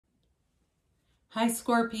Hi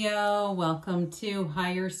Scorpio, welcome to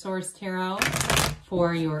Higher Source Tarot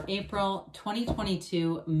for your April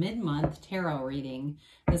 2022 mid-month tarot reading.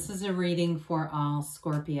 This is a reading for all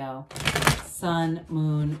Scorpio, Sun,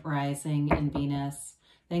 Moon, Rising, and Venus.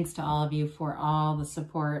 Thanks to all of you for all the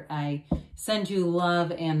support. I send you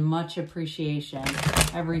love and much appreciation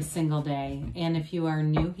every single day. And if you are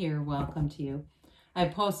new here, welcome to you. I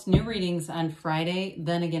post new readings on Friday,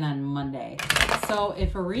 then again on Monday. So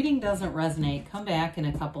if a reading doesn't resonate, come back in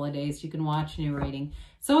a couple of days. You can watch a new reading.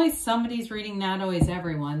 It's always somebody's reading, not always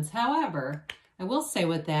everyone's. However, I will say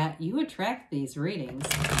with that, you attract these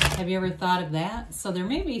readings. Have you ever thought of that? So there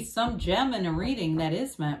may be some gem in a reading that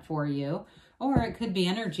is meant for you, or it could be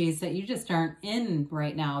energies that you just aren't in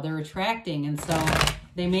right now. They're attracting, and so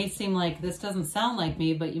they may seem like this doesn't sound like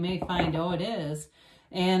me, but you may find, oh, it is.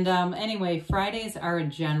 And anyway, Fridays are a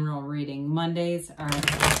general reading. Mondays are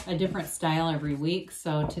a different style every week.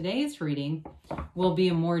 So today's reading will be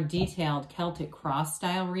a more detailed Celtic cross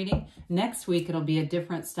style reading. Next week, it'll be a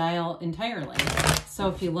different style entirely. So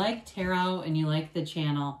if you like tarot and you like the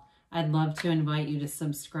channel, I'd love to invite you to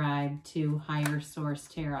subscribe to Higher Source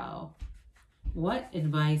Tarot. What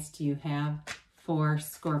advice do you have for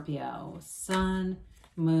Scorpio? Sun,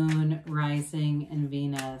 Moon, Rising, and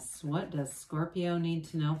Venus. What does Scorpio need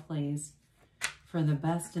to know, please, for the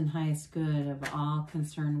best and highest good of all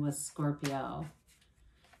concerned with Scorpio?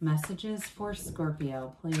 Messages for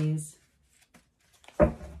Scorpio, please.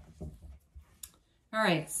 All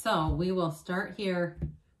right, so we will start here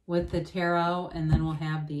with the tarot, and then we'll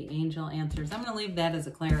have the angel answers. I'm going to leave that as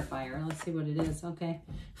a clarifier. Let's see what it is. Okay.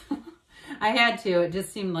 I had to. It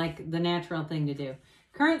just seemed like the natural thing to do.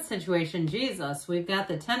 Current situation, Jesus. We've got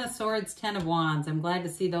the Ten of Swords, Ten of Wands. I'm glad to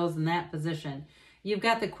see those in that position. You've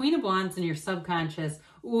got the Queen of Wands in your subconscious.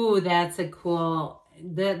 Ooh, that's a cool,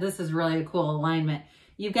 this is really a cool alignment.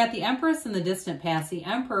 You've got the Empress in the distant past, the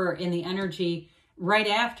Emperor in the energy right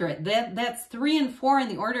after it. That's 3 and 4 in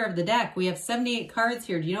the order of the deck. We have 78 cards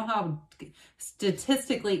here. Do you know how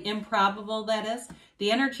statistically improbable that is?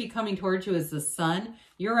 The energy coming towards you is the Sun.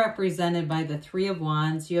 You're represented by the 3 of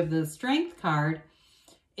Wands. You have the Strength card.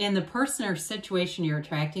 In the person or situation you're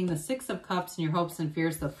attracting, the 6 of Cups and your hopes and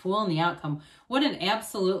fears, the Fool and the outcome. What an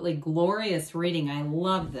absolutely glorious reading. I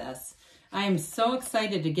love this. I am so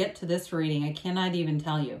excited to get to this reading. I cannot even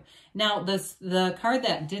tell you. Now, the card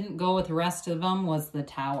that didn't go with the rest of them was the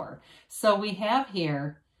Tower. So we have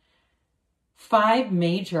here 5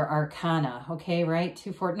 major arcana. Okay, right?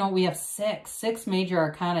 2, 4. No, we have 6 major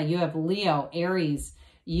arcana. You have Leo, Aries.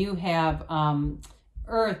 You have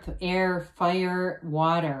Earth, air, fire,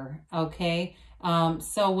 water, okay?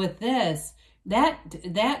 So with this,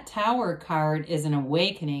 that Tower card is an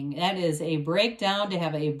awakening. That is a breakdown to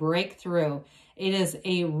have a breakthrough. It is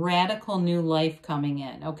a radical new life coming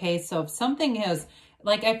in, okay? So if something has,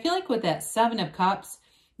 like I feel like with that 7 of Cups,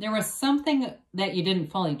 there was something that you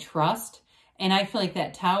didn't fully trust. And I feel like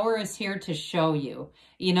that Tower is here to show you.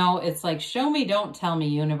 You know, it's like, show me, don't tell me,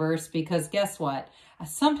 universe, because guess what?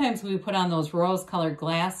 Sometimes we put on those rose-colored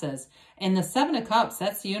glasses. And the 7 of Cups,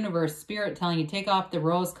 that's the universe spirit telling you, take off the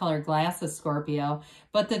rose-colored glasses, Scorpio.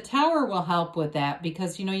 But the Tower will help with that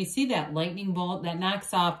because, you know, you see that lightning bolt that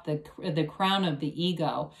knocks off the crown of the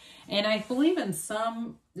ego. And I believe in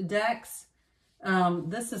some decks,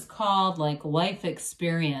 this is called like life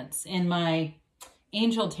experience. In my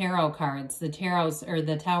Angel Tarot cards, the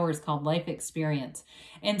Tower is called Life Experience.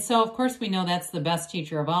 And so, of course, we know that's the best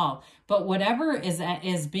teacher of all. But whatever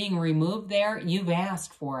is being removed there, you've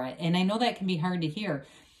asked for it. And I know that can be hard to hear.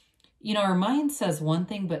 You know, our mind says one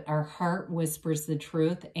thing, but our heart whispers the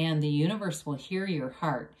truth, and the universe will hear your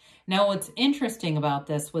heart. Now, what's interesting about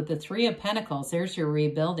this, with the 3 of Pentacles, there's your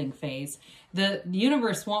rebuilding phase. The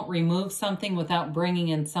universe won't remove something without bringing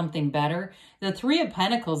in something better. The 3 of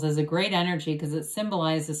Pentacles is a great energy because it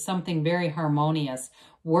symbolizes something very harmonious,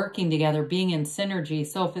 working together, being in synergy.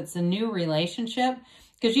 So if it's a new relationship,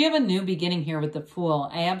 because you have a new beginning here with the Fool,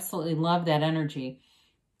 I absolutely love that energy.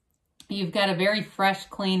 You've got a very fresh,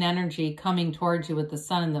 clean energy coming towards you with the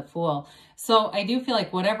Sun and the Fool. So I do feel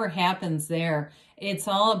like whatever happens there, it's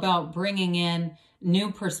all about bringing in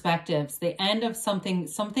new perspectives. The end of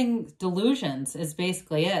something delusions is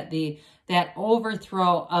basically it. That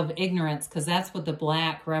overthrow of ignorance, because that's what the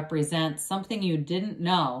black represents, something you didn't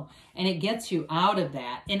know, and it gets you out of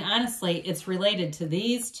that. And honestly, it's related to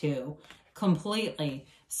these two completely.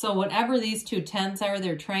 So whatever these 2 tens are,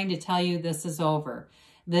 they're trying to tell you this is over.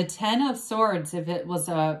 The 10 of Swords, if it was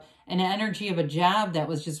an energy of a job that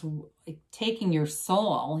was just taking your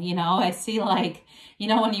soul, you know, I see like, you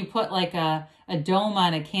know, when you put like a dome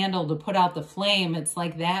on a candle to put out the flame, it's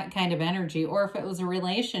like that kind of energy. Or if it was a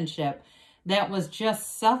relationship that was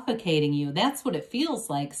just suffocating you. That's what it feels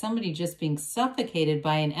like, somebody just being suffocated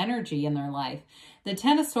by an energy in their life. The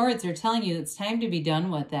Ten of Swords are telling you it's time to be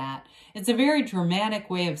done with that. It's a very dramatic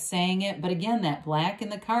way of saying it, but again, that black in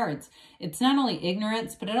the cards, it's not only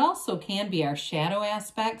ignorance, but it also can be our shadow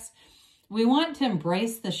aspects. We want to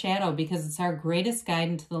embrace the shadow because it's our greatest guide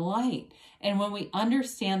into the light. And when we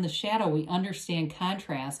understand the shadow, we understand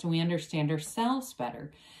contrast and we understand ourselves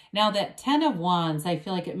better. Now that 10 of Wands, I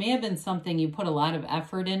feel like it may have been something you put a lot of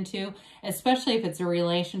effort into, especially if it's a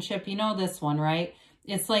relationship. You know this one, right?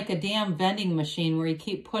 It's like a damn vending machine where you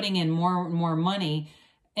keep putting in more and more money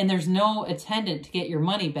and there's no attendant to get your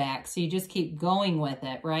money back. So you just keep going with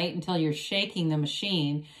it, right? Until you're shaking the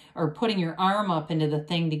machine or putting your arm up into the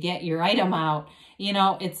thing to get your item out. You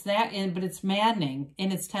know, it's that, but it's maddening.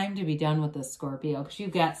 And it's time to be done with this, Scorpio, because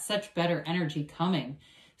you've got such better energy coming.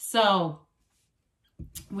 So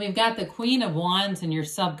we've got the Queen of Wands in your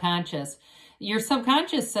subconscious. Your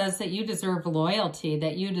subconscious says that you deserve loyalty,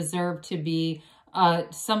 that you deserve to be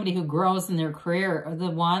somebody who grows in their career. The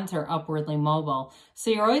Wands are upwardly mobile.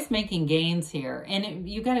 So you're always making gains here. And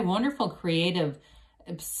you've got a wonderful creative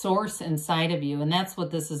source inside of you. And that's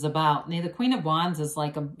what this is about. Now, the Queen of Wands is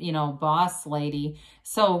like a, you know, boss lady.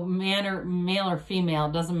 So male or female,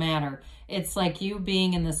 it doesn't matter. It's like you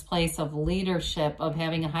being in this place of leadership, of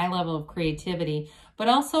having a high level of creativity, but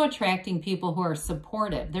also attracting people who are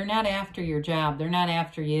supportive. They're not after your job. They're not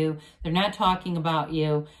after you. They're not talking about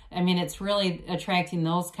you. I mean, it's really attracting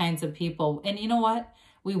those kinds of people. And you know what?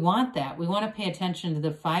 We want that. We want to pay attention to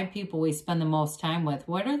the 5 people we spend the most time with.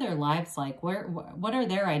 What are their lives like? What are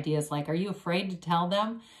their ideas like? Are you afraid to tell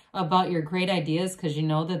them about your great ideas because you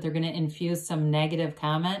know that they're going to infuse some negative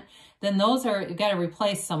comment? Then those are, you've got to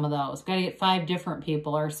replace some of those. You've got to get 5 different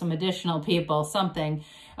people or some additional people, something,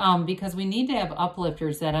 because we need to have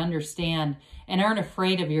uplifters that understand and aren't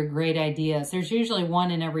afraid of your great ideas. There's usually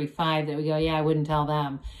 1 in every 5 that we go, yeah, I wouldn't tell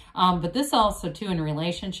them. But this also, too, in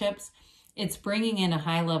relationships, it's bringing in a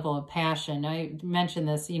high level of passion. I mentioned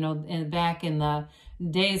this, you know, back in the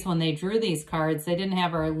days when they drew these cards, they didn't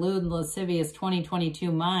have our lewd and lascivious 2022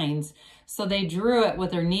 minds. So they drew it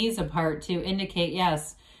with their knees apart to indicate,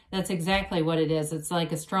 yes, that's exactly what it is. It's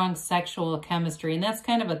like a strong sexual chemistry. And that's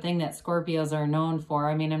kind of a thing that Scorpios are known for.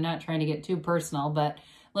 I mean, I'm not trying to get too personal, but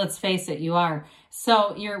let's face it, you are.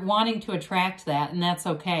 So you're wanting to attract that, and that's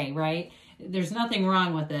okay, right? There's nothing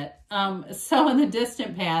wrong with it. So in the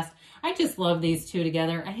distant past, I just love these two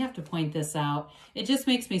together. I have to point this out. It just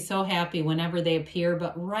makes me so happy whenever they appear,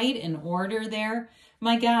 but right in order there.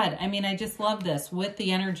 My God, I mean, I just love this. With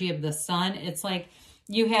the energy of the sun, it's like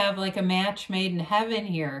you have like a match made in heaven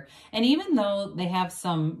here. And even though they have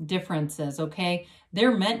some differences, okay,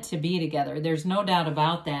 they're meant to be together. There's no doubt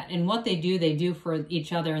about that. And what they do for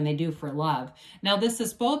each other and they do for love. Now, this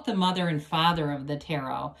is both the mother and father of the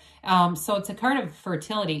tarot. So it's a card of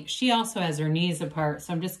fertility. She also has her knees apart.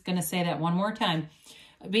 So I'm just going to say that one more time.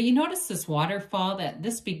 But you notice this waterfall, that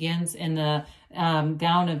this begins in the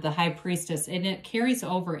gown of the high priestess, and it carries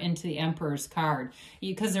over into the emperor's card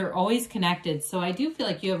because they're always connected. So I do feel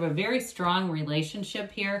like you have a very strong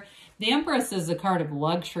relationship here. The Empress is a card of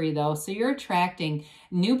luxury, though, so you're attracting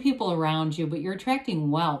new people around you, but you're attracting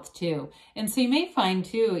wealth, too. And so you may find,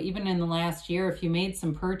 too, even in the last year, if you made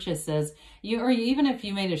some purchases, or even if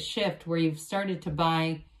you made a shift where you've started to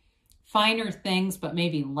buy finer things, but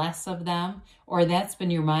maybe less of them, or that's been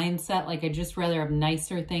your mindset, like I just rather have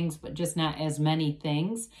nicer things, but just not as many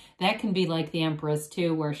things. That can be like the Empress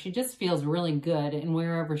too, where she just feels really good in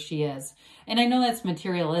wherever she is. And I know that's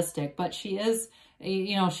materialistic, but she is,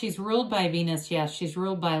 you know, she's ruled by Venus. Yes, she's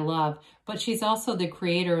ruled by love, but she's also the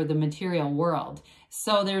creator of the material world.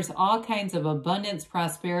 So there's all kinds of abundance,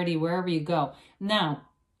 prosperity, wherever you go. Now,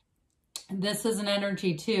 this is an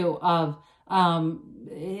energy too of,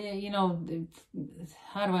 you know,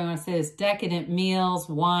 how do I want to say this? Decadent meals,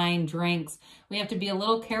 wine, drinks. We have to be a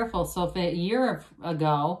little careful. So if a year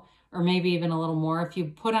ago, or maybe even a little more, if you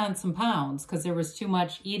put on some pounds because there was too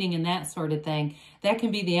much eating and that sort of thing, that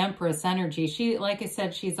can be the Empress energy. She, like I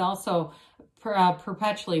said, she's also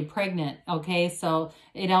perpetually pregnant, okay? So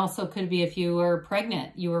it also could be if you were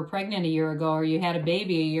pregnant a year ago, or you had a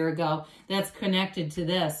baby a year ago, that's connected to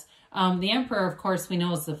this. The Emperor, of course, we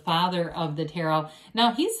know is the father of the tarot.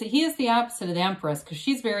 Now, he is the opposite of the Empress because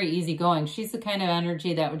she's very easygoing. She's the kind of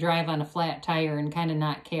energy that would drive on a flat tire and kind of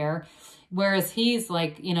not care. Whereas he's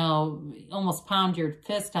like, you know, almost pound your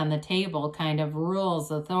fist on the table, kind of rules,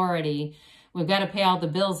 authority. We've got to pay all the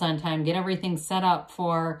bills on time, get everything set up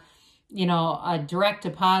for, you know, a direct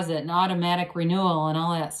deposit, an automatic renewal and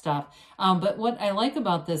all that stuff. But what I like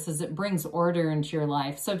about this is it brings order into your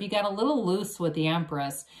life. So if you got a little loose with the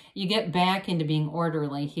Empress, you get back into being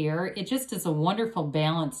orderly here. It just is a wonderful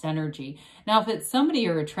balanced energy. Now, if it's somebody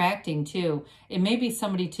you're attracting to, it may be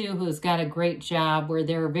somebody too who's got a great job where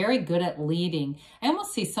they're very good at leading. I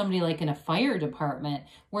almost see somebody like in a fire department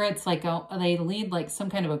where it's like they lead like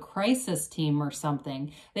some kind of a crisis team or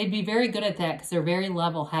something. They'd be very good at that because they're very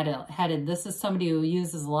level-headed. This is somebody who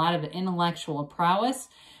uses a lot of intellectual prowess.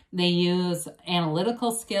 They use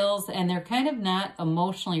analytical skills, and they're kind of not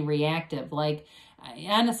emotionally reactive. Like,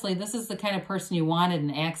 honestly, this is the kind of person you want in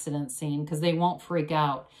an accident scene because they won't freak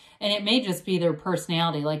out. And it may just be their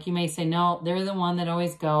personality. Like, you may say, no, they're the one that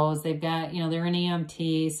always goes. They've got, you know, they're an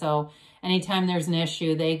EMT, so anytime there's an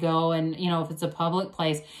issue, they go. And, you know, if it's a public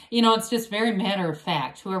place, you know, it's just very matter of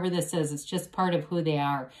fact. Whoever this is, it's just part of who they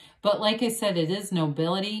are. But like I said, it is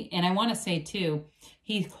nobility. And I want to say, too,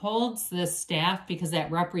 he holds this staff because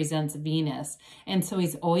that represents Venus. And so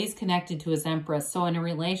he's always connected to his Empress. So in a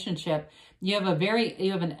relationship, you have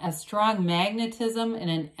a strong magnetism and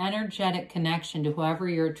an energetic connection to whoever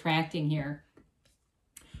you're attracting here.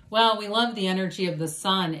 Well, we love the energy of the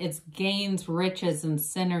sun. It's gains, riches, and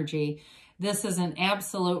synergy. This is an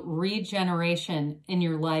absolute regeneration in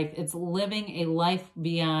your life. It's living a life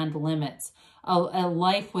beyond limits, a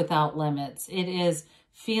life without limits. It is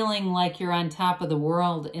feeling like you're on top of the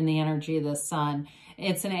world in the energy of the sun.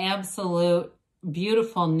 It's an absolute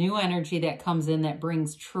beautiful new energy that comes in that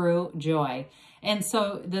brings true joy. And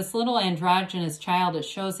so this little androgynous child, it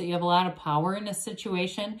shows that you have a lot of power in a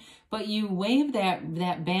situation, but you wave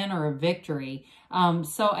that banner of victory.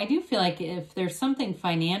 So I do feel like if there's something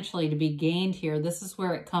financially to be gained here, this is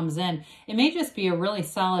where it comes in. It may just be a really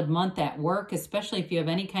solid month at work, especially if you have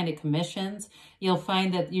any kind of commissions. You'll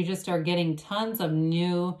find that you just are getting tons of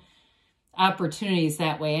new opportunities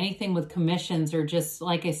that way. Anything with commissions, or just,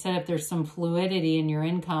 like I said, if there's some fluidity in your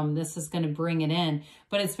income, this is going to bring it in.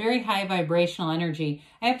 But it's very high vibrational energy.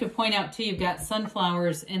 I have to point out too, you've got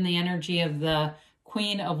sunflowers in the energy of the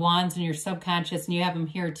Queen of Wands in your subconscious, and you have them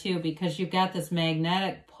here too because you've got this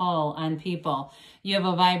magnetic pull on people. You have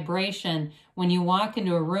a vibration. When you walk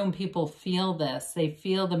into a room, people feel this. They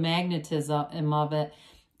feel the magnetism of it.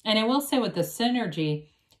 And I will say with the synergy,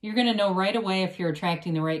 you're going to know right away if you're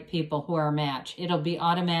attracting the right people who are a match. It'll be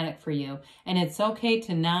automatic for you. And it's okay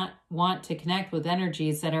to not want to connect with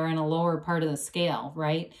energies that are in a lower part of the scale,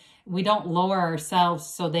 right? We don't lower ourselves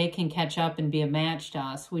so they can catch up and be a match to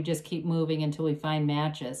us. We just keep moving until we find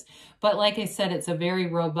matches. But like I said, it's a very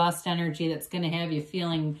robust energy that's going to have you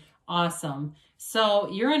feeling awesome. So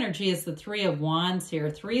your energy is the Three of Wands here.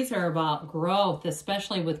 Threes are about growth,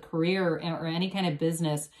 especially with career or any kind of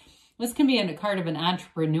business. This can be a card of an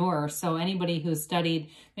entrepreneur. So anybody who's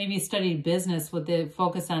maybe studied business with the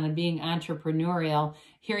focus on being entrepreneurial,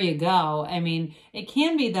 here you go. I mean, it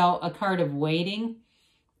can be, though, a card of waiting.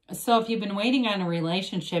 So if you've been waiting on a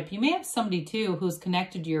relationship, you may have somebody, too, who's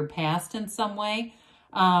connected to your past in some way.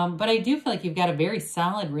 But I do feel like you've got a very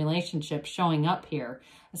solid relationship showing up here.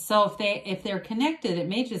 So if they're connected, it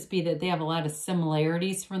may just be that they have a lot of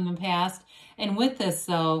similarities from the past. And with this,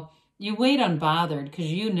 though, you wait unbothered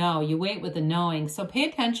because you wait with the knowing. So pay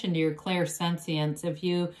attention to your clairsentience. If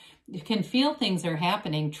you can feel things are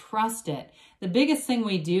happening, trust it. The biggest thing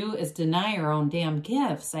we do is deny our own damn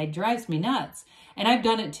gifts. It drives me nuts. And I've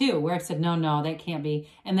done it too, where I've said, no, that can't be.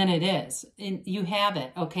 And then it is. And you have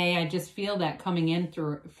it, okay? I just feel that coming in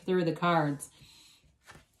through the cards.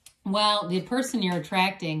 Well, the person you're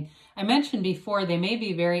attracting, I mentioned before, they may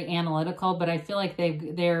be very analytical, but I feel like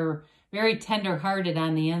they're very tender-hearted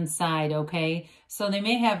on the inside, okay? So they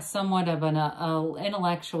may have somewhat of an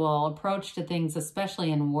intellectual approach to things,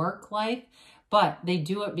 especially in work life, but they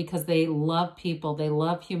do it because they love people, they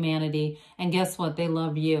love humanity, and guess what? They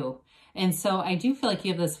love you. And so I do feel like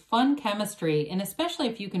you have this fun chemistry, and especially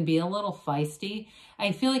if you can be a little feisty,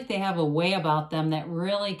 I feel like they have a way about them that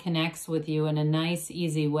really connects with you in a nice,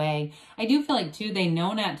 easy way. I do feel like, too, they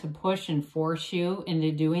know not to push and force you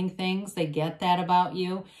into doing things. They get that about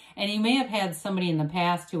you. And you may have had somebody in the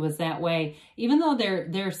past who was that way. Even though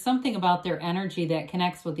there's something about their energy that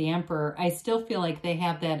connects with the Emperor, I still feel like they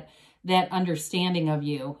have that understanding of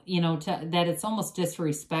you, that it's almost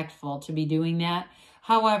disrespectful to be doing that.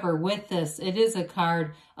 However, with this, it is a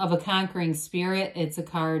card of a conquering spirit. It's a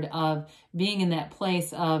card of being in that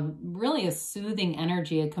place of really a soothing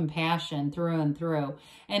energy, a compassion through and through.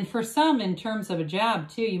 And for some, in terms of a job,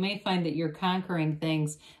 too, you may find that you're conquering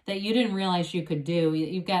things that you didn't realize you could do.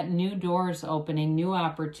 You've got new doors opening, new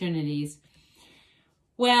opportunities.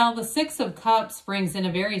 Well, the Six of Cups brings in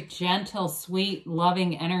a very gentle, sweet,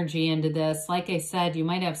 loving energy into this. Like I said, you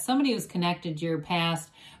might have somebody who's connected to your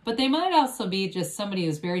past, but they might also be just somebody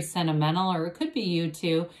who's very sentimental, or it could be you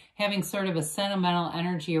too, having sort of a sentimental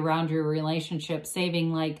energy around your relationship,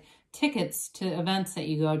 saving like tickets to events that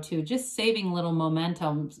you go to, just saving little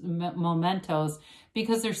mementos,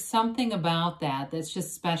 because there's something about that that's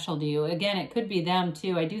just special to you. Again, it could be them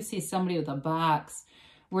too. I do see somebody with a box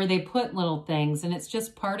where they put little things, and it's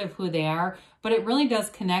just part of who they are, but it really does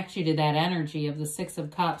connect you to that energy of the Six of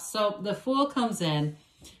Cups. So the Fool comes in,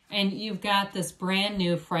 and you've got this brand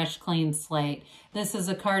new, fresh, clean slate. This is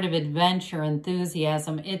a card of adventure,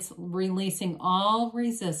 enthusiasm. It's releasing all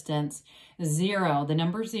resistance. 0, the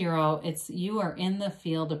number 0, it's you are in the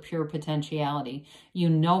field of pure potentiality. You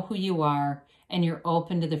know who you are, and you're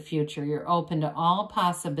open to the future. You're open to all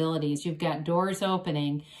possibilities. You've got doors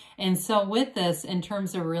opening. And so with this, in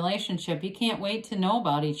terms of relationship, you can't wait to know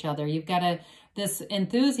about each other. You've got this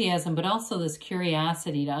enthusiasm, but also this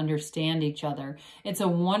curiosity to understand each other. It's a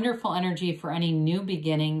wonderful energy for any new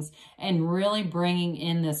beginnings, and really bringing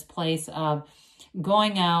in this place of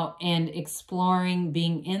going out and exploring,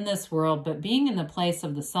 being in this world, but being in the place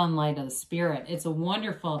of the sunlight of the spirit. It's a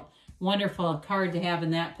wonderful, wonderful card to have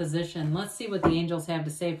in that position. Let's see what the angels have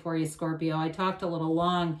to say for you, Scorpio. I talked a little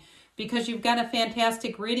long because you've got a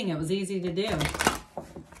fantastic reading. It was easy to do.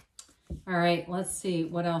 All right, let's see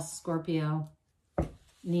what else Scorpio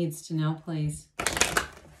needs to know, please.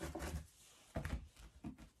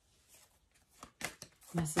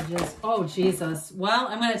 Messages. Oh, Jesus. Well,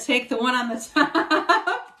 I'm going to take the one on the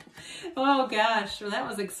top. Oh, gosh. Well, that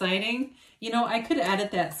was exciting. You know, I could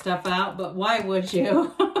edit that stuff out, but why would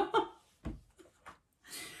you?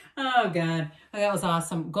 Oh, God. Oh, that was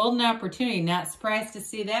awesome. Golden opportunity. Not surprised to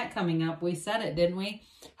see that coming up. We said it, didn't we?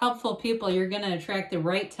 Helpful people. You're going to attract the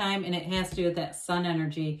right time, and it has to do with that sun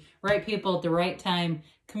energy. Right people at the right time.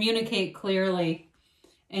 Communicate clearly.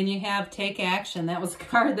 And you have take action. That was a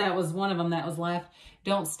card. That was one of them that was left.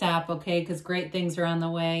 Don't stop, okay? Because great things are on the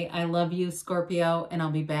way. I love you, Scorpio, and I'll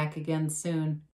be back again soon.